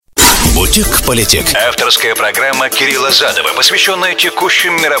Politic. Авторская программа Кирилла Задова, посвященная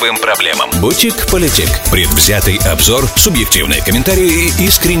текущим мировым проблемам. Politic. Предвзятый обзор, субъективные комментарии и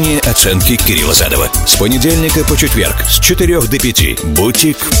искренние оценки Кирилла Задова. С понедельника по четверг с 4 до 5.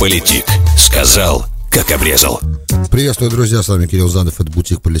 Politic. Сказал, как обрезал. Приветствую, друзья, с вами Кирилл Задов, это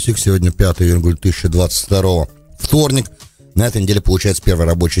Politic. Сегодня 5 июня 2022, вторник. На этой неделе получается первый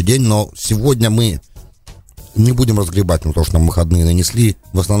рабочий день, но сегодня мы не будем разгребать, то, что нам выходные нанесли.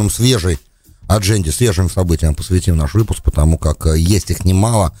 В основном свежим событиям посвятим наш выпуск, потому как есть их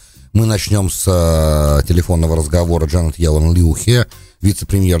немало. Мы начнем с телефонного разговора Джанет Йеллен Лиу Хе,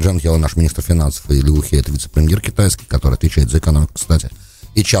 вице-премьер. Джанет Йеллен наш министр финансов, и Лиу Хе — это вице-премьер китайский, который отвечает за экономику, кстати,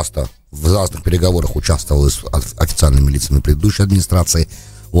 и часто в разных переговорах участвовал с официальными лицами предыдущей администрации.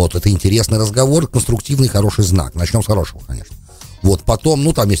 Вот, это интересный разговор, конструктивный, хороший знак. Начнем с хорошего, конечно. Вот,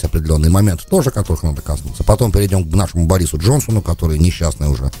 потом, там есть определенные моменты тоже, которых надо коснуться. Потом перейдем к нашему Борису Джонсону, который несчастный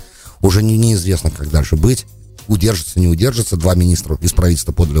уже неизвестно, как дальше быть. Удержится, не удержится. 2 министра из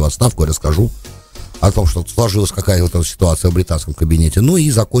правительства подали в отставку. Я расскажу о том, что сложилась какая-то ситуация в британском кабинете. Ну и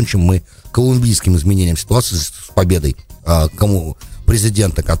закончим мы колумбийским изменением ситуации с победой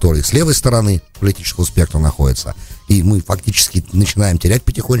президента, который с левой стороны политического спектра находится. И мы фактически начинаем терять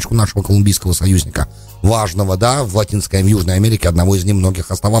потихонечку нашего колумбийского союзника, важного, да, в Латинской и Южной Америке, одного из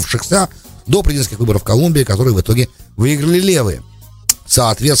немногих остававшихся до президентских выборов в Колумбии, которые в итоге выиграли левые.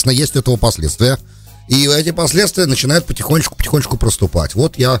 Соответственно, есть у этого последствия. И эти последствия начинают потихонечку проступать.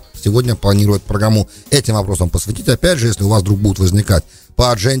 Вот я сегодня планирую эту программу этим вопросам посвятить. Опять же, если у вас вдруг будут возникать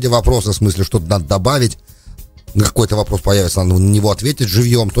по адженде вопросы, в смысле, что-то надо добавить, на какой-то вопрос появится, надо на него ответить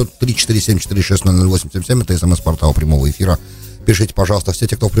живьем, то 347-460-0877, это СМС-портал прямого эфира. Пишите, пожалуйста, все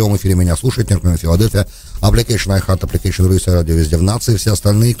те, кто в прямом эфире меня слушает, например, Филадельфия, Application iHeart, Application Ruiz, радио везде в нации, все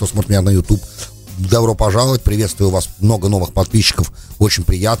остальные, кто смотрит меня на YouTube, добро пожаловать, приветствую вас, много новых подписчиков, очень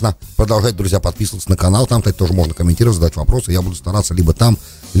приятно. Продолжайте, друзья, подписываться на канал, там, кстати, тоже можно комментировать, задать вопросы, я буду стараться либо там,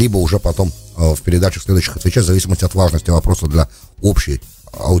 либо уже потом в передачах следующих отвечать, в зависимости от важности вопроса для общей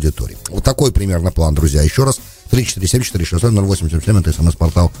аудитории. Вот такой примерно план, друзья. Еще раз, 347-460-0877, это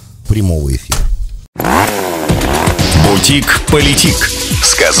СМС-портал прямого эфира. Politic.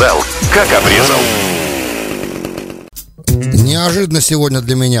 Сказал, как обрезал. Неожиданно сегодня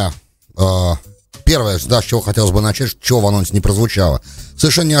для меня. Первое, да, с чего хотелось бы начать, чего в анонсе не прозвучало.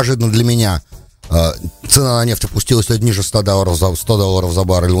 Совершенно неожиданно для меня цена на нефть опустилась ниже $100 за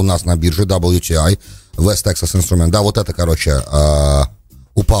баррель у нас на бирже WTI, West Texas Instrument. Да, вот это,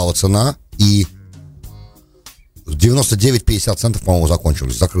 упала цена, и 99,50 центов, по-моему,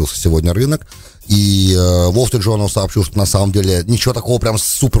 закрылся сегодня рынок. И Wall Street Journal сообщил, что на самом деле ничего такого прям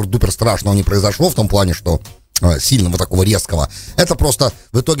супер-дупер страшного не произошло, в том плане, что сильного такого резкого. Это просто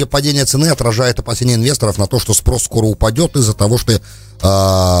в итоге падение цены отражает опасения инвесторов на то, что спрос скоро упадет из-за того, что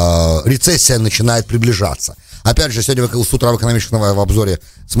рецессия начинает приближаться. Опять же, сегодня с утра в экономическом обзоре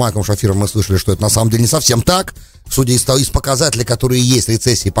с Майком Шафиром мы слышали, что это на самом деле не совсем так. Судя из показателей, которые есть,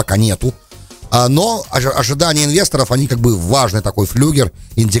 рецессии пока нету. Но ожидания инвесторов, они как бы важный такой флюгер,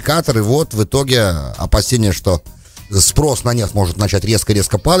 индикатор. И вот в итоге опасения, что спрос на нефть может начать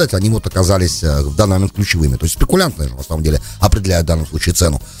резко-резко падать, они вот оказались в данный момент ключевыми. То есть спекулянты же, на самом деле, определяют в данном случае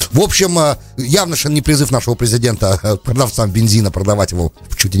цену. В общем, явно же не призыв нашего президента продавцам бензина продавать его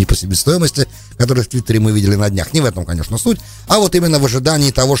чуть ли не по себестоимости, который в Твиттере мы видели на днях. Не в этом, конечно, суть, а вот именно в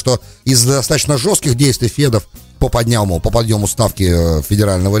ожидании того, что из-за достаточно жестких действий Федов по подъему ставки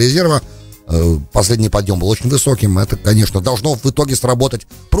Федерального резерва, последний подъем был очень высоким. Это, конечно, должно в итоге сработать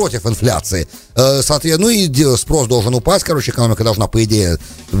против инфляции. Соответственно, и спрос должен упасть. Экономика должна, по идее,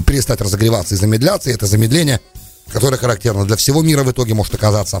 перестать разогреваться и замедляться. И это замедление, которое характерно для всего мира, в итоге может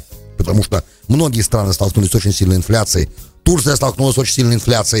оказаться. Потому что многие страны столкнулись с очень сильной инфляцией. Турция столкнулась с очень сильной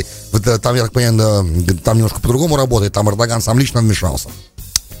инфляцией. Там, я так понимаю, там немножко по-другому работает. Там Эрдоган сам лично вмешался.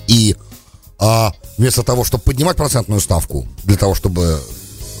 И вместо того, чтобы поднимать процентную ставку, для того, чтобы,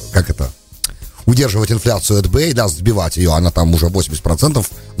 удерживать инфляцию от БЭ, да, сбивать ее, она там уже 80%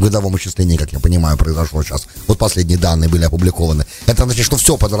 в годовом исчислении, как я понимаю, произошло сейчас. Вот последние данные были опубликованы. Это значит, что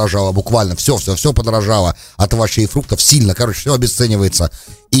все подорожало, буквально все подорожало, от овощей и фруктов сильно, все обесценивается.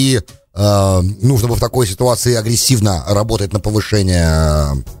 И нужно бы в такой ситуации агрессивно работать на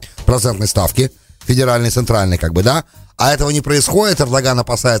повышение процентной ставки, федеральной, центральной, да. А этого не происходит. Эрдоган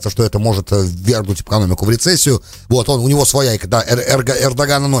опасается, что это может ввергнуть экономику в рецессию. Вот, у него своя,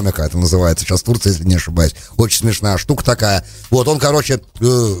 эрдоганономика это называется сейчас в Турции, если не ошибаюсь. Очень смешная штука такая. Вот, он,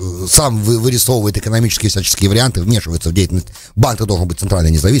 сам вырисовывает экономические всяческие варианты, вмешивается в деятельность. Банк должен быть центрально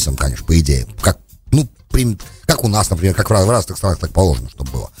независимым, конечно, по идее. как у нас, например, как в разных странах так положено,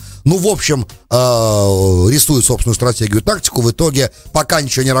 чтобы было. Ну, в общем, рисуют собственную стратегию, тактику. В итоге, пока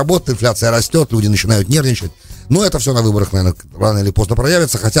ничего не работает, инфляция растет, люди начинают нервничать. Но это все на выборах, наверное, рано или поздно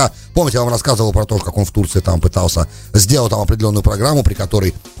проявится. Хотя, помните, я вам рассказывал про то, как он в Турции там пытался сделать там определенную программу, при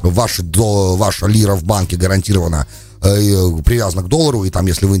которой ваша лира в банке гарантированно привязана к доллару, и там,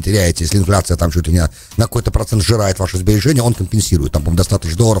 если вы теряете, если инфляция там чуть ли не на какой-то процент сжирает ваши сбережения, он компенсирует. Там, по-моему, до 100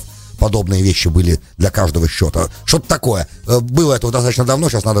 тысяч долларов подобные вещи были для каждого счета. Что-то такое. Было это достаточно давно,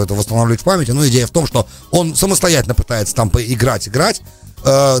 сейчас надо это восстанавливать в памяти, но идея в том, что он самостоятельно пытается там играть.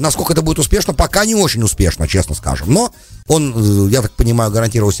 Насколько это будет успешно, пока не очень успешно, честно скажем. Но он, я так понимаю,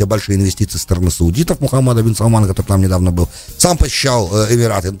 гарантировал себе большие инвестиции со стороны саудитов, Мухаммада бин Салмана, который там недавно был. Сам посещал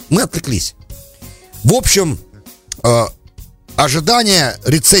Эмираты. Мы отвлеклись. В общем, ожидание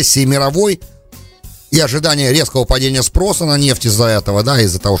рецессии мировой и ожидание резкого падения спроса на нефть из-за этого, да,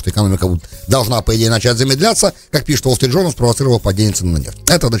 из-за того, что экономика должна, по идее, начать замедляться, как пишет Wall Street Journal, спровоцировало падение цен на нефть.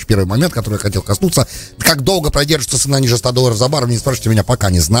 Это, значит, первый момент, который я хотел коснуться. Как долго продержится цена ниже $100 за баррель, не спрашивайте меня, пока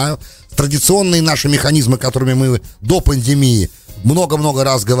не знаю. Традиционные наши механизмы, которыми мы до пандемии много-много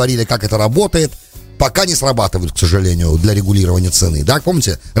раз говорили, как это работает, пока не срабатывают, к сожалению, для регулирования цены. Да,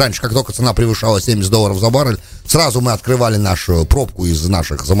 помните, раньше, как только цена превышала $70 за баррель, сразу мы открывали нашу пробку из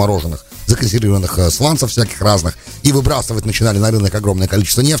наших замороженных, законсервированных сланцев всяких разных и выбрасывать начинали на рынок огромное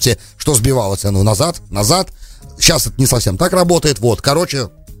количество нефти, что сбивало цену назад. Сейчас это не совсем так работает. Вот, короче,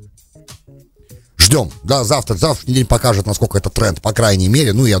 ждем. Да, завтрашний день покажет, насколько это тренд, по крайней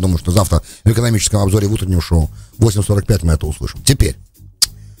мере. Ну, я думаю, что завтра в экономическом обзоре в утреннем шоу 8:45 мы это услышим. Теперь,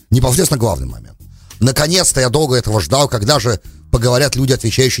 непосредственно главный момент. Наконец-то я долго этого ждал, когда же поговорят люди,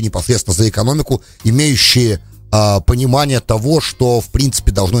 отвечающие непосредственно за экономику, имеющие понимание того, что, в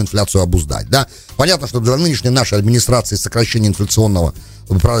принципе, должно инфляцию обуздать. Да? Понятно, что для нынешней нашей администрации сокращение инфляционного,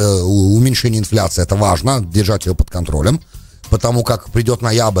 уменьшение инфляции, это важно, держать ее под контролем, потому как придет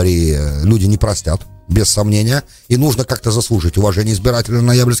ноябрь, и люди не простят, без сомнения, и нужно как-то заслужить уважение избирателей на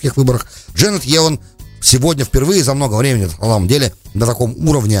ноябрьских выборах. Дженет Йеллен сегодня впервые за много времени, на самом деле, на таком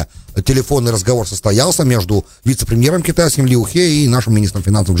уровне телефонный разговор состоялся между вице-премьером китайским Лиу Хе и нашим министром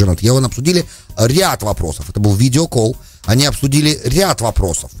финансов Дженет Йеллен. Обсудили ряд вопросов. Это был видеоколл. Они обсудили ряд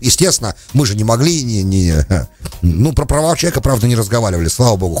вопросов. Естественно, мы же не могли про права человека, правда, не разговаривали.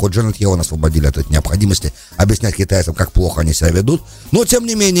 Слава богу, хоть Дженет Йеллен освободили от этой необходимости объяснять китайцам, как плохо они себя ведут. Но, тем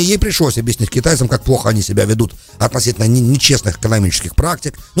не менее, ей пришлось объяснить китайцам, как плохо они себя ведут относительно нечестных экономических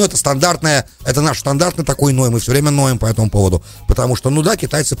практик. Ну, это наш стандартный такой ной. Мы все время ноем по этому поводу. Потому что,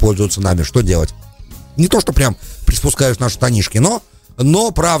 китайцы пользуются нами. Что делать? Не то, что прям приспускают наши штанишки,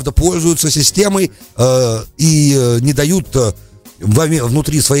 но правда, пользуются системой и не дают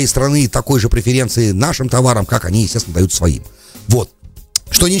внутри своей страны такой же преференции нашим товарам, как они, естественно, дают своим. Вот.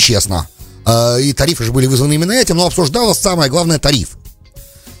 Что нечестно. И тарифы же были вызваны именно этим, но обсуждалось самое главное — тариф.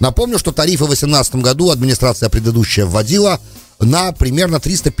 Напомню, что тарифы в 2018 году администрация предыдущая вводила на примерно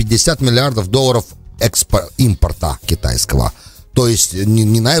 $350 миллиардов импорта китайского. То есть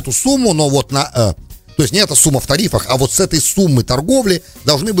не на эту сумму, но вот то есть не эта сумма в тарифах, а вот с этой суммы торговли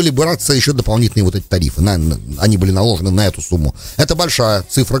должны были браться еще дополнительные вот эти тарифы. Они были наложены на эту сумму. Это большая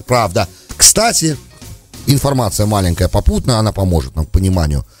цифра, правда. Кстати, информация маленькая попутная, она поможет нам к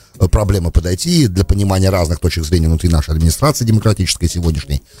пониманию проблемы подойти, для понимания разных точек зрения внутри нашей администрации демократической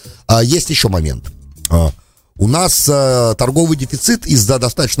сегодняшней. Есть еще момент. У нас торговый дефицит из-за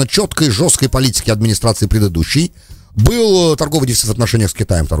достаточно четкой, жесткой политики администрации предыдущей. Был торговый дефицит в отношениях с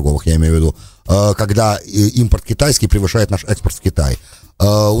Китаем торговых, я имею в виду, когда импорт китайский превышает наш экспорт в Китай.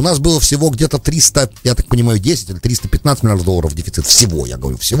 У нас было всего где-то 300, я так понимаю, 10 или 315 миллиардов долларов дефицит. Всего, я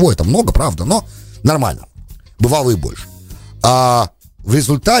говорю, всего. Это много, правда, но нормально. Бывало и больше. В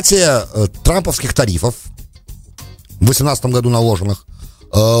результате трамповских тарифов в 2018 году наложенных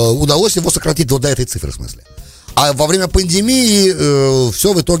удалось его сократить вот до этой цифры, в смысле. А во время пандемии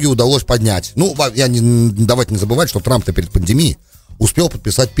все в итоге удалось поднять. Давайте не забывать, что Трамп-то перед пандемией успел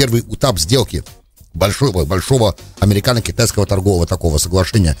подписать первый этап сделки большого американо-китайского торгового такого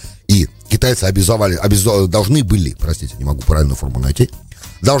соглашения. И китайцы должны были, простите, не могу правильную форму найти,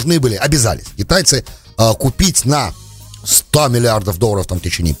 обязались китайцы купить на $100 миллиардов там в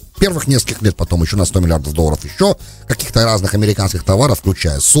течение первых нескольких лет, потом еще на $100 миллиардов еще каких-то разных американских товаров,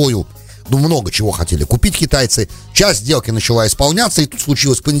 включая сою. Много чего хотели купить китайцы. Часть сделки начала исполняться, и тут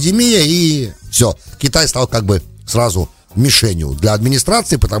случилась пандемия, и все. Китай стал как бы сразу мишенью для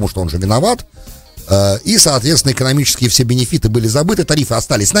администрации, потому что он же виноват. И, соответственно, экономические все бенефиты были забыты, тарифы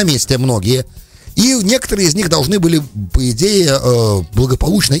остались на месте, многие. И некоторые из них должны были, по идее,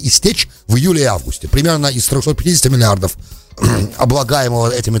 благополучно истечь в июле и августе. Примерно из 350 миллиардов, облагаемого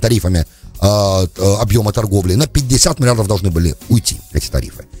этими тарифами, объема торговли, на 50 миллиардов должны были уйти эти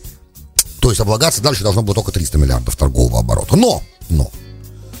тарифы. То есть облагаться дальше должно было только 300 миллиардов торгового оборота. Но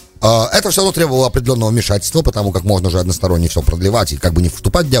это все равно требовало определенного вмешательства, потому как можно же односторонне все продлевать и как бы не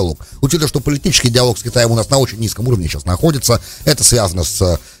вступать в диалог. Учитывая, что политический диалог с Китаем у нас на очень низком уровне сейчас находится, это связано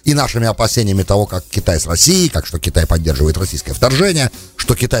с и нашими опасениями того, как Китай с Россией, как что Китай поддерживает российское вторжение,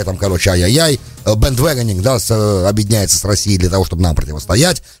 что Китай там, ай-яй-яй, бэндвэгонинг, да, объединяется с Россией для того, чтобы нам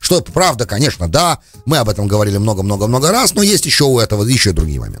противостоять. Что это правда, конечно, да, мы об этом говорили много-много-много раз, но есть еще у этого еще и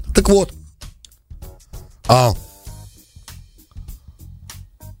другие моменты. Так вот,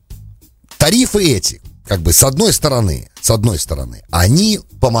 тарифы эти, как бы с одной стороны, они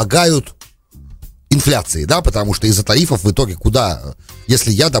помогают инфляции, да, потому что из-за тарифов в итоге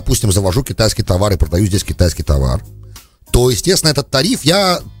если я, допустим, завожу китайский товар и продаю здесь китайский товар, то, естественно, этот тариф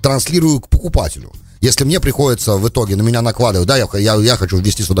я транслирую к покупателю. Если мне приходится в итоге, на меня накладывают, да, я хочу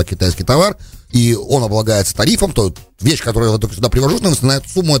ввести сюда китайский товар, и он облагается тарифом, то вещь, которую я в итоге сюда привожу, на эту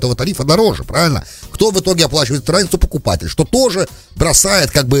сумму этого тарифа дороже, правильно? Кто в итоге оплачивает разницу? Покупатель, что тоже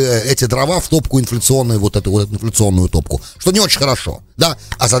бросает как бы эти дрова в топку инфляционную, вот эту инфляционную топку, что не очень хорошо, да?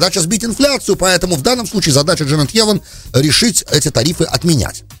 А задача сбить инфляцию, поэтому в данном случае задача Джанет Йеллен решить эти тарифы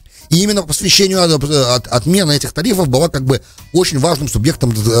отменять. И именно по посвящению отмены этих тарифов была как бы очень важным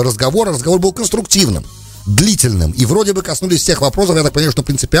субъектом разговора. Разговор был конструктивным, длительным. И вроде бы коснулись всех вопросов. Я так понимаю, что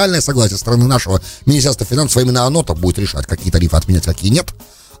принципиальное согласие со стороны нашего Министерства финансов, именно оно-то будет решать, какие тарифы отменять, какие нет.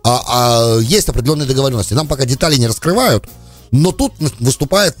 Есть определенные договоренности. Нам пока детали не раскрывают. Но тут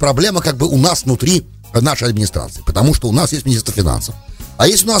выступает проблема как бы у нас внутри нашей администрации. Потому что у нас есть Министерство финансов. А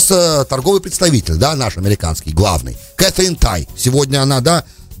есть у нас торговый представитель, да, наш американский, главный, Кэтрин Тай. Сегодня она, да,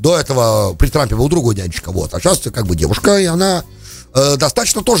 до этого при Трампе был другой дядечка, вот. А сейчас как бы девушка, и она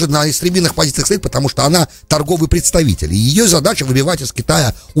достаточно тоже на истребительных позициях стоит, потому что она торговый представитель. И ее задача выбивать из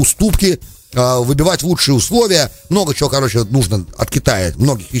Китая уступки, выбивать лучшие условия. Много чего, короче, нужно от Китая,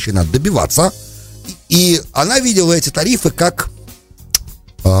 многих вещей надо добиваться. И она видела эти тарифы как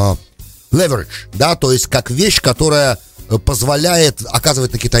leverage, да, то есть как вещь, которая позволяет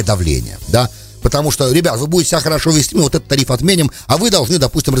оказывать на Китай давление, да. Потому что, ребят, вы будете себя хорошо вести, мы вот этот тариф отменим, а вы должны,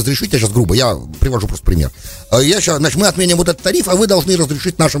 допустим, разрешить, я сейчас грубо, я привожу просто пример. Значит, мы отменим вот этот тариф, а вы должны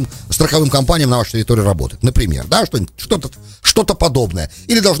разрешить нашим страховым компаниям на вашей территории работать. Например, да, что-то подобное.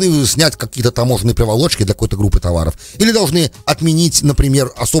 Или должны снять какие-то таможенные приволочки для какой-то группы товаров. Или должны отменить,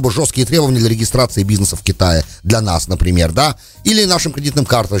 например, особо жесткие требования для регистрации бизнеса в Китае для нас, например, да. Или нашим кредитным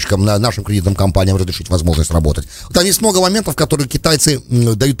карточкам, нашим кредитным компаниям разрешить возможность работать. Там есть много моментов, которые китайцы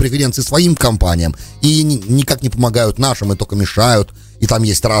дают преференции своим компаниям и никак не помогают нашим, и только мешают. И там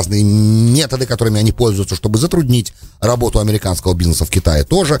есть разные методы, которыми они пользуются, чтобы затруднить работу американского бизнеса в Китае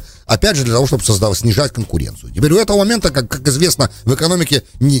тоже. Опять же, для того, чтобы снижать конкуренцию. Теперь у этого момента, как известно, в экономике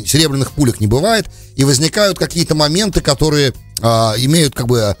серебряных пулек не бывает. И возникают какие-то моменты, которые имеют как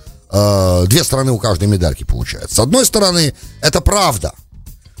бы две стороны у каждой медальки, получается. С одной стороны, это правда.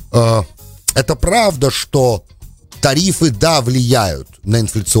 Это правда, что тарифы, да, влияют на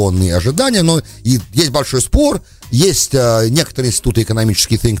инфляционные ожидания, но и есть большой спор. Есть некоторые институты,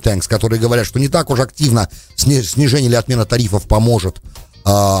 экономические think tanks, которые говорят, что не так уж активно снижение или отмена тарифов поможет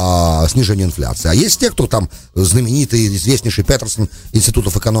снижению инфляции. А есть те, кто там знаменитый, известнейший Петерсон, Institute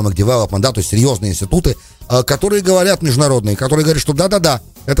of Economic Development, да, то есть серьезные институты, которые говорят международные, которые говорят, что да,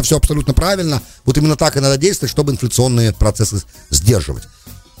 это все абсолютно правильно, вот именно так и надо действовать, чтобы инфляционные процессы сдерживать.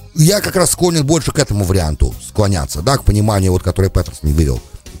 Я как раз склонен больше к этому варианту склоняться, да, к пониманию, вот, которое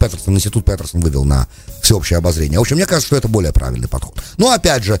институт Петерсон вывел на всеобщее обозрение. В общем, мне кажется, что это более правильный подход. Но,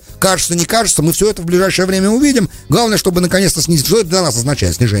 опять же, кажется, не кажется, мы все это в ближайшее время увидим. Главное, чтобы наконец-то снизить. Что это для нас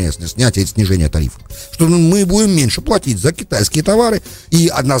означает снятие тарифов? Что мы будем меньше платить за китайские товары. И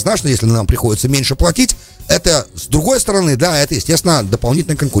однозначно, если нам приходится меньше платить, это, с другой стороны, да, это, естественно,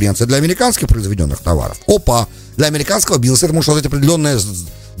 дополнительная конкуренция для американских произведенных товаров. Для американского бизнеса это может создать определенное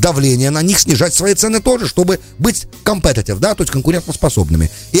давление на них, снижать свои цены тоже, чтобы быть competitive, да, то есть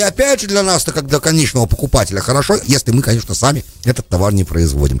конкурентоспособными. И опять же для нас-то, как для конечного покупателя, хорошо, если мы, конечно, сами этот товар не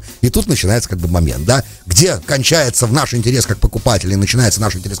производим. И тут начинается как бы момент, да, где кончается наш интерес как покупателя и начинается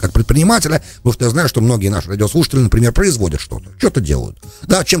наш интерес как предпринимателя, потому что я знаю, что многие наши радиослушатели, например, производят что-то делают,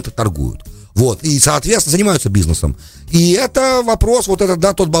 да, чем-то торгуют. Вот, и, соответственно, занимаются бизнесом. И это вопрос, вот этот,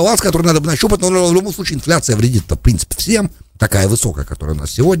 да, тот баланс, который надо бы нащупать, но в любом случае инфляция вредит-то, в принципе, всем, такая высокая, которая у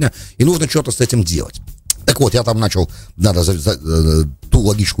нас сегодня, и нужно что-то с этим делать. Так вот, я там начал, надо ту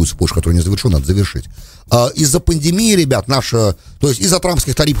логическую цепочку, которую не завершил, надо завершить. Из-за пандемии, ребят, то есть из-за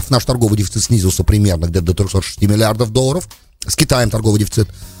трампских тарифов наш торговый дефицит снизился примерно где-то до $306 миллиардов, с Китаем торговый дефицит,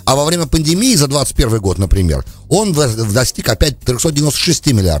 А во время пандемии за 2021 год, например, он достиг опять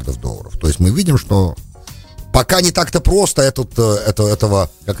 396 миллиардов долларов. То есть мы видим, что пока не так-то просто этого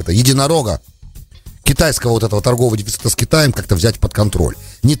единорога китайского вот этого торгового дефицита с Китаем как-то взять под контроль.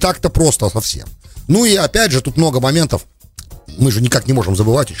 Не так-то просто совсем. Ну и опять же, тут много моментов. Мы же никак не можем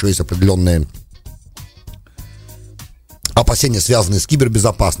забывать, еще есть определенные опасения, связанные с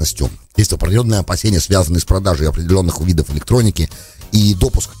кибербезопасностью. Есть определенные опасения, связанные с продажей определенных видов электроники и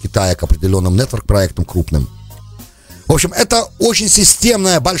допуск Китая к определенным нетворк-проектам крупным. В общем, это очень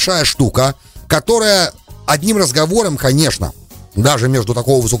системная большая штука, которая одним разговором, конечно, даже между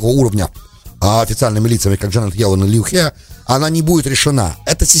такого высокого уровня официальными лицами, как Джанет Йеллен и Лю Хе, она не будет решена.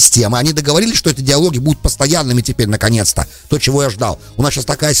 Это система. Они договорились, что эти диалоги будут постоянными теперь, наконец-то. То, чего я ждал. У нас сейчас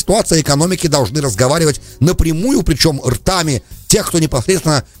такая ситуация, экономики должны разговаривать напрямую, причем ртами тех, кто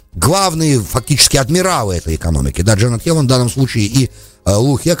непосредственно главные фактически адмиралы этой экономики. Да, Джанет Йеллен в данном случае и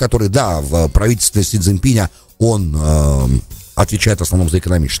Лю Хе, который, да, в правительстве Си Цзиньпиня, он отвечает в основном за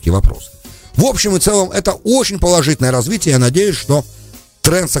экономические вопросы. В общем и целом, это очень положительное развитие. Я надеюсь, что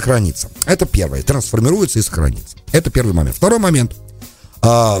тренд сохранится. Это первое. Трансформируется и сохранится. Это первый момент. Второй момент.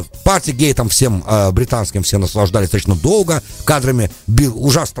 Партигейтом всем британским все наслаждались достаточно долго кадрами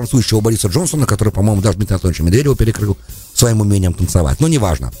ужасно танцующего Бориса Джонсона, который, по-моему, даже Дмитрия Анатольевича Медведева перекрыл своим умением танцевать. Но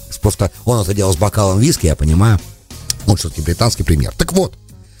неважно. Просто он это делал с бокалом виски, я понимаю. Он все-таки британский пример. Так вот,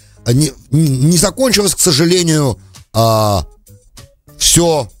 не закончилось, к сожалению,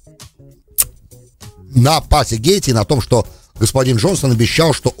 все на Партигейте, на том, что господин Джонсон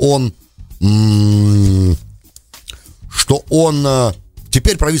обещал, что он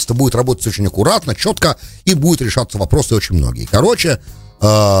теперь правительство будет работать очень аккуратно, четко, и будут решаться вопросы очень многие. Короче,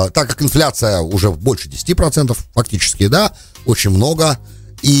 так как инфляция уже больше 10%, фактически, да, очень много,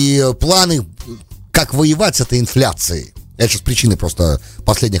 и планы, как воевать с этой инфляцией, я сейчас причины просто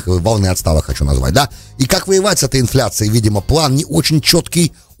последних волны отставок хочу назвать, да, и как воевать с этой инфляцией, видимо, план не очень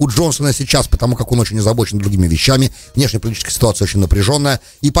четкий у Джонсона сейчас, потому как он очень озабочен другими вещами, внешнеполитическая ситуация очень напряженная,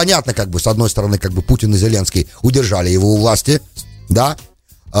 и понятно, как бы, с одной стороны, как бы Путин и Зеленский удержали его у власти, да,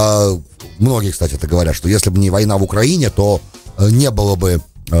 многие, кстати, это говорят, что если бы не война в Украине, то не было бы,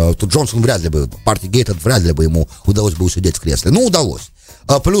 то Джонсон вряд ли бы, Партигейт вряд ли бы ему удалось бы усидеть в кресле, но удалось.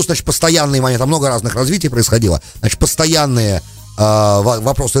 Плюс, значит, постоянные моменты, там много разных развитий происходило, значит, постоянные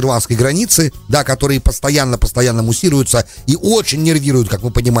вопросы ирландской границы, да, которые постоянно муссируются и очень нервируют, как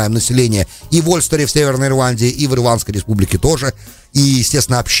мы понимаем, население и в Ольстере, в Северной Ирландии, и в Ирландской республике тоже, и,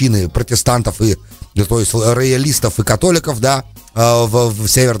 естественно, общины протестантов, и, то есть роялистов и католиков, да, в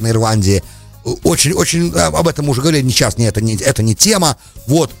Северной Ирландии. Очень об этом мы уже говорили, это не тема,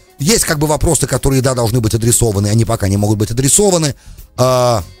 вот. Есть как бы вопросы, которые, да, должны быть адресованы, они пока не могут быть адресованы.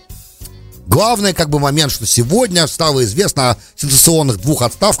 Главный как бы момент, что сегодня стало известно о сенсационных 2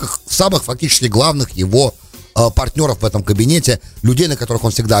 отставках самых фактически главных его партнеров в этом кабинете, людей, на которых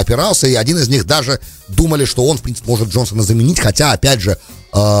он всегда опирался, и один из них даже думали, что он, в принципе, может Джонсона заменить, хотя, опять же,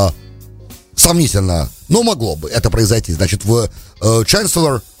 сомнительно, но могло бы это произойти. Значит,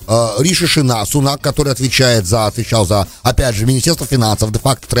 Chancellor Риши Сунак, который отвечал за, опять же, Министерство финансов,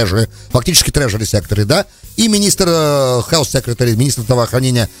 де-факто Treasury, фактически Treasury Secretary, да, и министр Health Secretary, министр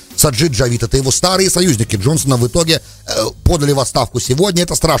здравоохранения Саджид Джавид, это его старые союзники Джонсона, в итоге подали в отставку сегодня.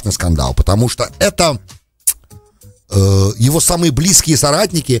 Это страшный скандал, потому что это его самые близкие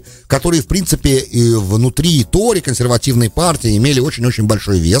соратники, которые, в принципе, внутри Тори, консервативной партии, имели очень-очень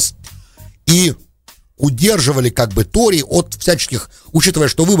большой вес и удерживали как бы Тори от всяческих, учитывая,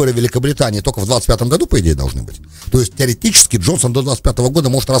 что выборы в Великобритании только в 25 году, по идее, должны быть. То есть, теоретически, Джонсон до 25 года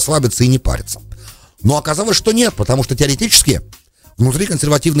может расслабиться и не париться. Но оказалось, что нет, потому что теоретически внутри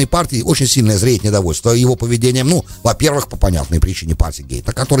консервативной партии очень сильное зреет недовольство его поведением. Ну, во-первых, по понятной причине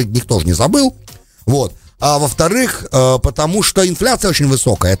Партигейта, который никто же не забыл. Вот. А во-вторых, потому что инфляция очень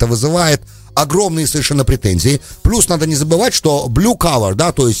высокая. Это вызывает огромные совершенно претензии. Плюс надо не забывать, что blue collar,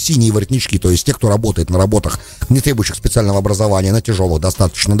 да, то есть синие воротнички, то есть те, кто работает на работах, не требующих специального образования, на тяжелых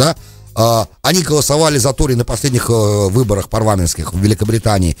достаточно, да, они голосовали за Тори на последних выборах парламентских в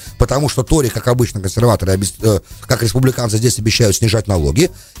Великобритании, потому что Тори, как обычно, консерваторы, как республиканцы, здесь обещают снижать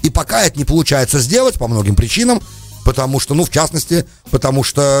налоги. И пока это не получается сделать по многим причинам, потому что, ну, в частности, потому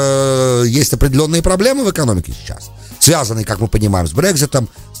что есть определенные проблемы в экономике сейчас, связанные, как мы понимаем, с Брекситом,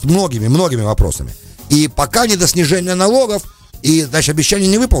 с многими вопросами. И пока не до снижения налогов, и, значит, обещания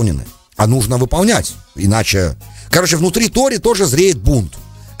не выполнены, а нужно выполнять, иначе... Короче, внутри Тори тоже зреет бунт.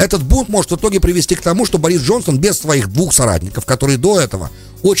 Этот бунт может в итоге привести к тому, что Борис Джонсон без своих 2 соратников, которые до этого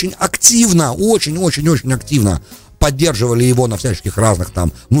очень активно, очень активно поддерживали его на всяческих разных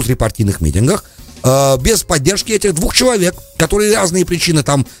там внутрипартийных митингах, без поддержки этих двух человек, которые разные причины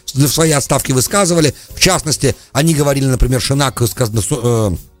там в своей отставке высказывали. В частности, они говорили, например, Сунак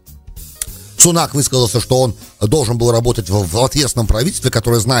высказался, что он должен был работать в ответственном правительстве,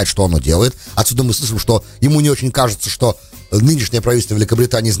 которое знает, что оно делает. Отсюда мы слышим, что ему не очень кажется, что нынешнее правительство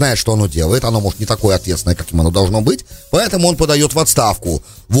Великобритании знает, что оно делает. Оно, может, не такое ответственное, каким оно должно быть. Поэтому он подает в отставку.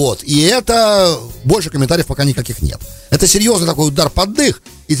 Вот. И это... Больше комментариев пока никаких нет. Это серьезный такой удар под дых.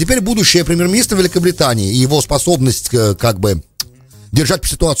 И теперь будущее премьер-министра Великобритании и его способность как бы держать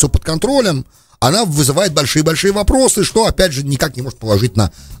ситуацию под контролем, она вызывает большие-большие вопросы, что, опять же, никак не может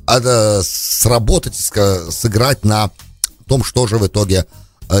положительно сработать, сыграть на том, что же в итоге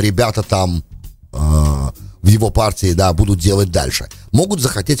ребята там в его партии, да, будут делать дальше. Могут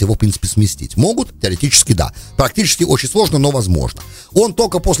захотеть его, в принципе, сместить. Могут, теоретически, да. Практически очень сложно, но возможно. Он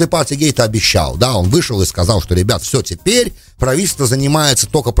только после Партигейта обещал, да, он вышел и сказал, что, ребят, все, теперь правительство занимается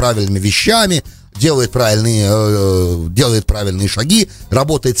только правильными вещами, делает правильные шаги,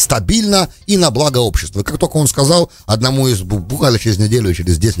 работает стабильно и на благо общества. Как только он сказал одному из, буквально через неделю,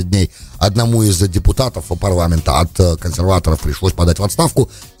 через 10 дней, одному из депутатов парламента от консерваторов пришлось подать в отставку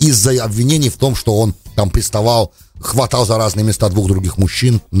из-за обвинений в том, что он там приставал, хватал за разные места двух других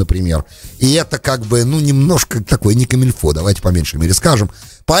мужчин, например. И это как бы, немножко такое не камильфо, давайте по меньшей мере скажем.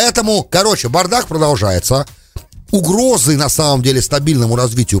 Поэтому, бардак продолжается. Угрозы, на самом деле, стабильному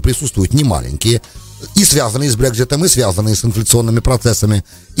развитию присутствуют немаленькие, и связанные с Брекситом, и связанные с инфляционными процессами,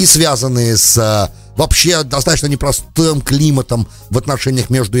 и связанные с вообще достаточно непростым климатом в отношениях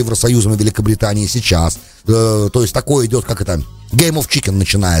между Евросоюзом и Великобританией сейчас. То есть такое идет, как это, Game of Chicken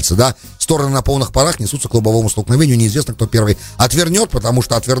начинается, да? Стороны на полных парах несутся к лобовому столкновению, неизвестно, кто первый отвернет, потому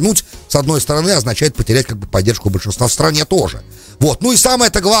что отвернуть, с одной стороны, означает потерять как бы поддержку большинства в стране тоже. Вот, и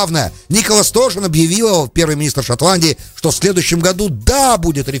самое-то главное, Никола Сторджен объявил, первый министр Шотландии, что в следующем году, да,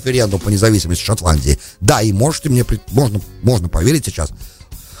 будет референдум по независимости Шотландии. Да, и можно поверить сейчас,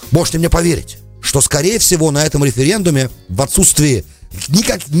 можете мне поверить, что, скорее всего, на этом референдуме в отсутствии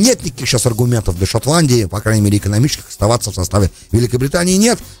нет никаких сейчас аргументов для Шотландии, по крайней мере, экономических, оставаться в составе Великобритании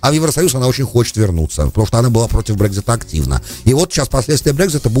нет, а в Евросоюз она очень хочет вернуться, потому что она была против Брексита активно. И вот сейчас последствия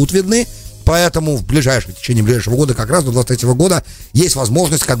Брексита будут видны, поэтому в течение ближайшего года, как раз до 2023 года, есть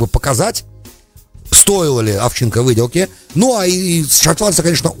возможность как бы показать, стоило ли овчинка выделки. И шотландцы,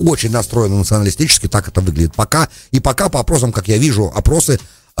 конечно, очень настроены националистически, так это выглядит пока. И пока по опросам, как я вижу, опросы,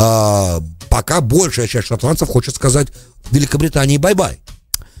 пока большая часть шотландцев хочет сказать Великобритании бай-бай.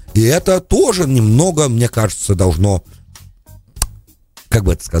 И это тоже немного, мне кажется, должно,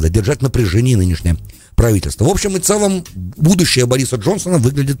 держать напряжение нынешнее правительство. В общем и целом, будущее Бориса Джонсона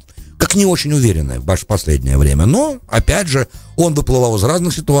выглядит как не очень уверенное в последнее время. Но, опять же, он выплывал из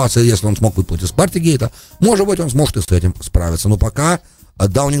разных ситуаций. Если он смог выплыть из Партигейта, может быть, он сможет и с этим справиться. Но пока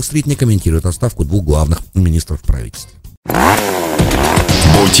Даунинг-стрит не комментирует отставку двух главных министров в правительстве.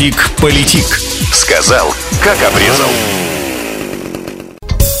 Бутик-политик. Сказал, как обрезал.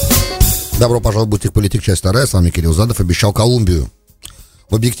 Добро пожаловать в Бутик-политик, часть 2. С вами Кирилл Задов. Обещал Колумбию.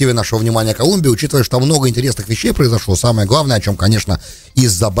 В объективе нашего внимания Колумбия, учитывая, что много интересных вещей произошло, самое главное, о чем, конечно,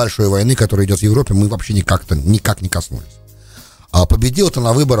 из-за большой войны, которая идет в Европе, мы вообще никак не коснулись. Победил-то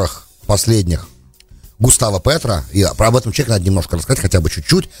на выборах последних Густаво Петро, и об этом человеке надо немножко рассказать, хотя бы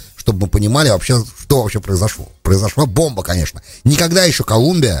чуть-чуть, чтобы мы понимали вообще, что вообще произошло. Произошла бомба, конечно. Никогда еще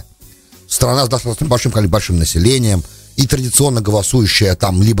Колумбия, страна с достаточно большим населением, и традиционно голосующая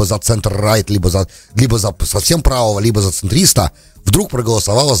там либо за центр-райт, либо за совсем правого, либо за центриста, вдруг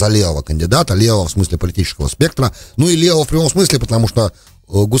проголосовала за левого кандидата, левого в смысле политического спектра, и левого в прямом смысле, потому что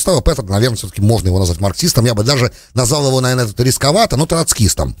Густаво Петро, наверное, все-таки можно его назвать марксистом, я бы даже назвал его, наверное, это рисковато, но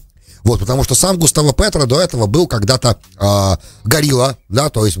троцкистом. Вот, потому что сам Густаво Петро до этого был когда-то горилла, да,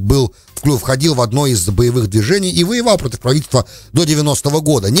 то есть входил в одно из боевых движений и воевал против правительства до 90-го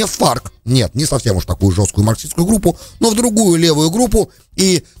года. Не в ФАРК, нет, не совсем уж такую жесткую марксистскую группу, но в другую левую группу.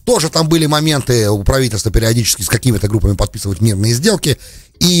 И тоже там были моменты у правительства периодически с какими-то группами подписывать мирные сделки.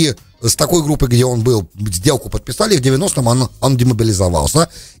 И с такой группой, где он был, сделку подписали, в 90-м он демобилизовался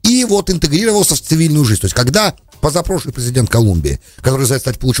и вот интегрировался в цивильную жизнь. То есть когда позапрошлый президент Колумбии, который,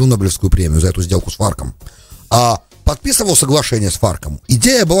 кстати, получил Нобелевскую премию за эту сделку с ФАРКом, подписывал соглашение с ФАРКом,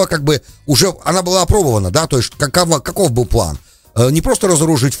 идея была она была опробована, да, то есть каков был план? Не просто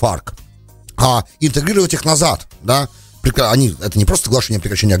разоружить ФАРК, а интегрировать их назад, да. Это не просто соглашение о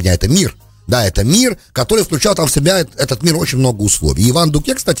прекращении огня, это мир. Да, это мир, который включал там в себя, этот мир, очень много условий. Иван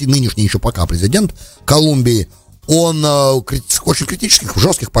Дуке, кстати, нынешний еще пока президент Колумбии, он очень критических,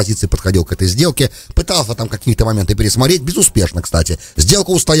 жестких позиций подходил к этой сделке, пытался там какие-то моменты пересмотреть, безуспешно, кстати.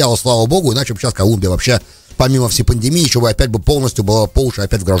 Сделка устояла, слава богу, иначе бы сейчас Колумбия вообще помимо всей пандемии, еще бы опять бы полностью была по уши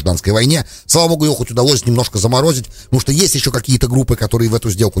опять в гражданской войне. Слава богу, ее хоть удалось немножко заморозить, потому что есть еще какие-то группы, которые в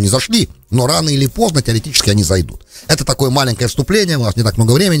эту сделку не зашли, но рано или поздно теоретически они зайдут. Это такое маленькое вступление, у нас не так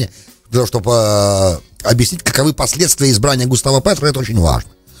много времени, для того, чтобы объяснить, каковы последствия избрания Густава Петро, это очень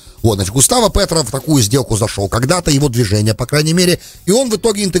важно. Вот, значит, Густаво Петро в такую сделку зашел когда-то, его движение, по крайней мере, и он в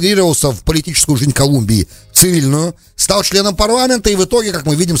итоге интегрировался в политическую жизнь Колумбии, цивильную, стал членом парламента и в итоге, как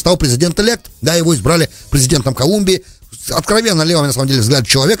мы видим, стал президент-элект, да, его избрали президентом Колумбии, откровенно левый, на самом деле, взгляд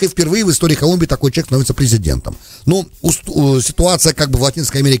человека, и впервые в истории Колумбии такой человек становится президентом. Ну, ситуация как бы в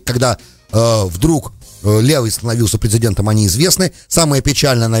Латинской Америке, когда вдруг левый становился президентом, они известны. Самая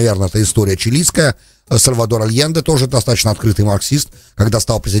печальная, наверное, это история чилийская. Сальвадор Альенде, тоже достаточно открытый марксист, когда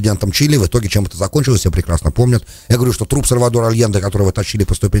стал президентом Чили, в итоге чем это закончилось, все прекрасно помнят. Я говорю, что труп Сальвадора Альенде, которого тащили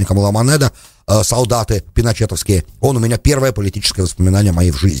по ступенькам Ла-Монеда, солдаты пиночетовские, он у меня первое политическое воспоминание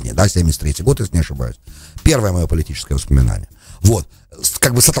моей в жизни, да, 73-й год, если не ошибаюсь. Первое мое политическое воспоминание. Вот,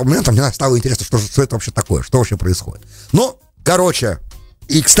 как бы с этого момента мне стало интересно, что это вообще такое, что вообще происходит. Ну, короче...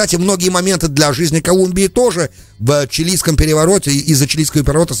 И, кстати, многие моменты для жизни Колумбии тоже в чилийском перевороте, из-за чилийского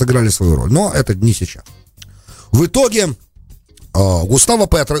переворота сыграли свою роль. Но это не сейчас. В итоге Густаво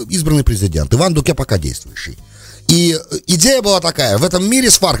Петро, избранный президент, Иван Дуке пока действующий. И идея была такая: в этом мире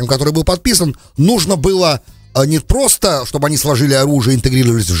с ФАРКом, который был подписан, нужно было не просто, чтобы они сложили оружие и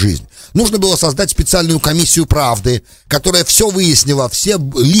интегрировались в жизнь. Нужно было создать специальную комиссию правды, которая все выяснила. Все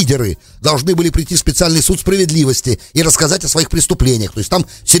лидеры должны были прийти в специальный суд справедливости и рассказать о своих преступлениях. То есть там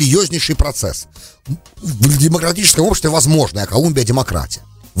серьезнейший процесс. В демократическом обществе возможно, а Колумбия демократия.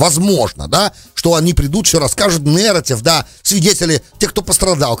 Возможно, да, что они придут, все расскажут, нарратив, да, свидетели, те, кто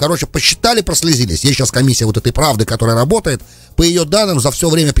пострадал, короче, посчитали, прослезились. Есть сейчас комиссия вот этой правды, которая работает. По ее данным, за все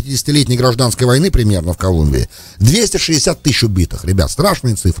время 50-летней гражданской войны примерно в Колумбии 260 тысяч убитых, ребят,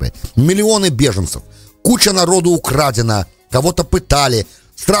 страшные цифры. Миллионы беженцев, куча народу украдена, кого-то пытали.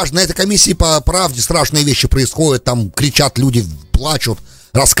 На этой комиссии по правде страшные вещи происходят, там кричат люди, плачут,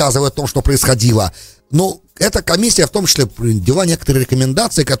 рассказывают о том, что происходило. Но эта комиссия в том числе дела некоторые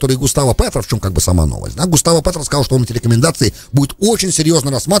рекомендации, которые Густаво Петро, в чем как бы сама новость. Да? Густаво Петро сказал, что он эти рекомендации будет очень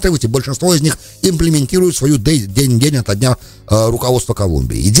серьезно рассматривать, и большинство из них имплементирует свою день ото дня руководство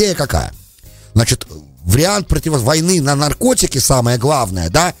Колумбии. Идея какая? Значит, вариант войны на наркотики, самое главное,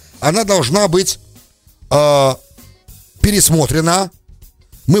 да, она должна быть пересмотрена.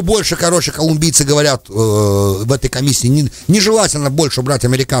 Мы больше, короче, колумбийцы говорят в этой комиссии, нежелательно больше брать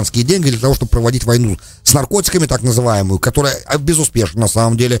американские деньги для того, чтобы проводить войну с наркотиками, так называемую, которая безуспешна на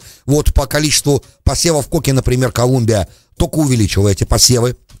самом деле. Вот по количеству посевов коки, например, Колумбия только увеличила эти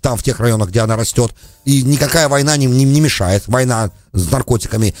посевы там, в тех районах, где она растет, и никакая война не мешает, война с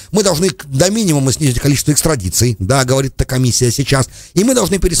наркотиками. Мы должны до минимума снизить количество экстрадиций, да, говорит эта комиссия сейчас, и мы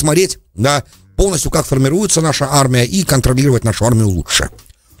должны пересмотреть, да, полностью, как формируется наша армия, и контролировать нашу армию лучше.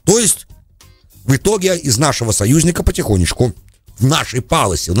 То есть, в итоге из нашего союзника потихонечку в нашей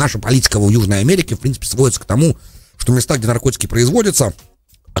полисе, наша политика в Южной Америке, в принципе, сводится к тому, что в местах, где наркотики производятся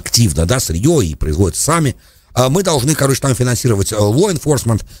активно, да, сырье и производятся сами, мы должны, короче, там финансировать law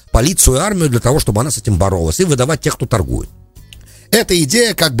enforcement, полицию и армию для того, чтобы она с этим боролась, и выдавать тех, кто торгует. Эта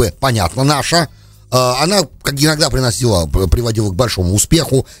идея, как бы, понятно, наша. Она, как иногда приводила к большому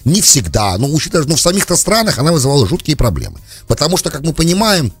успеху, не всегда, но учитывая, в самих-то странах она вызывала жуткие проблемы. Потому что, как мы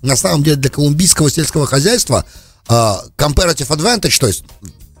понимаем, на самом деле для колумбийского сельского хозяйства comparative advantage, то есть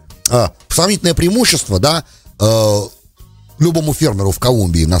сравнительное преимущество, да, любому фермеру в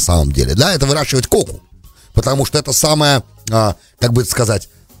Колумбии на самом деле, да, это выращивать коку. Потому что это самое, как бы сказать,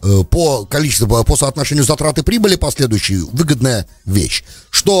 по количеству, по соотношению затрат и прибыли последующей выгодная вещь.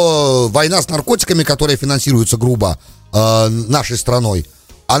 Что война с наркотиками, которая финансируется грубо нашей страной,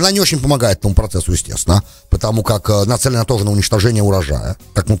 она не очень помогает этому процессу, естественно, потому как нацелена тоже на уничтожение урожая,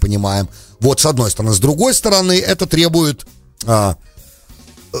 как мы понимаем. Вот с одной стороны. С другой стороны, это требует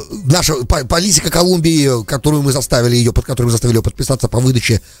наша политика Колумбии, под которую мы заставили ее подписаться по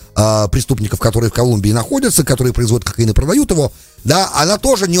выдаче преступников, которые в Колумбии находятся, которые производят кокаин и продают его, да, она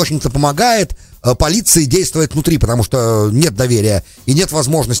тоже не очень-то помогает полиции действовать внутри, потому что нет доверия и нет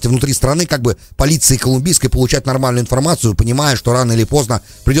возможности внутри страны как бы полиции колумбийской получать нормальную информацию, понимая, что рано или поздно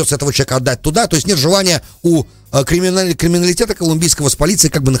придется этого человека отдать туда, то есть нет желания у криминалитета колумбийского с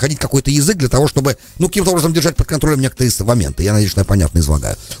полицией как бы находить какой-то язык для того, чтобы, каким-то образом держать под контролем некоторые моменты. Я надеюсь, что я понятно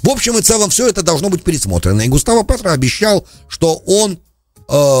излагаю. В общем и целом все это должно быть пересмотрено. И Густаво Петро обещал, что он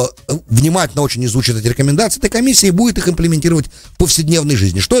внимательно очень изучит эти рекомендации этой комиссии и будет их имплементировать в повседневной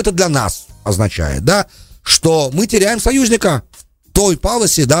жизни. Что это для нас означает, да? Что мы теряем союзника той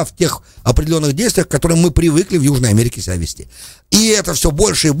policy, да, в тех определенных действиях, к которым мы привыкли в Южной Америке себя вести. И это все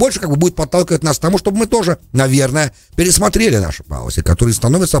больше и больше будет подталкивать нас к тому, чтобы мы тоже, наверное, пересмотрели наши policy, которые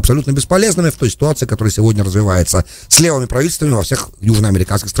становятся абсолютно бесполезными в той ситуации, которая сегодня развивается с левыми правительствами во всех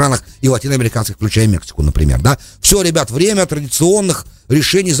южноамериканских странах и латиноамериканских, включая Мексику, например, да. Все, ребят, время традиционных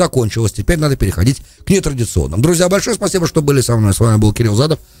решений закончилось, теперь надо переходить к нетрадиционным. Друзья, большое спасибо, что были со мной. С вами был Кирилл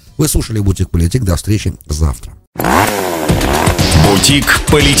Задов. Вы слушали «Бутик Политик». До встречи завтра. «Бутик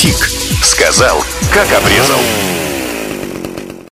Политик». Сказал, как обрезал.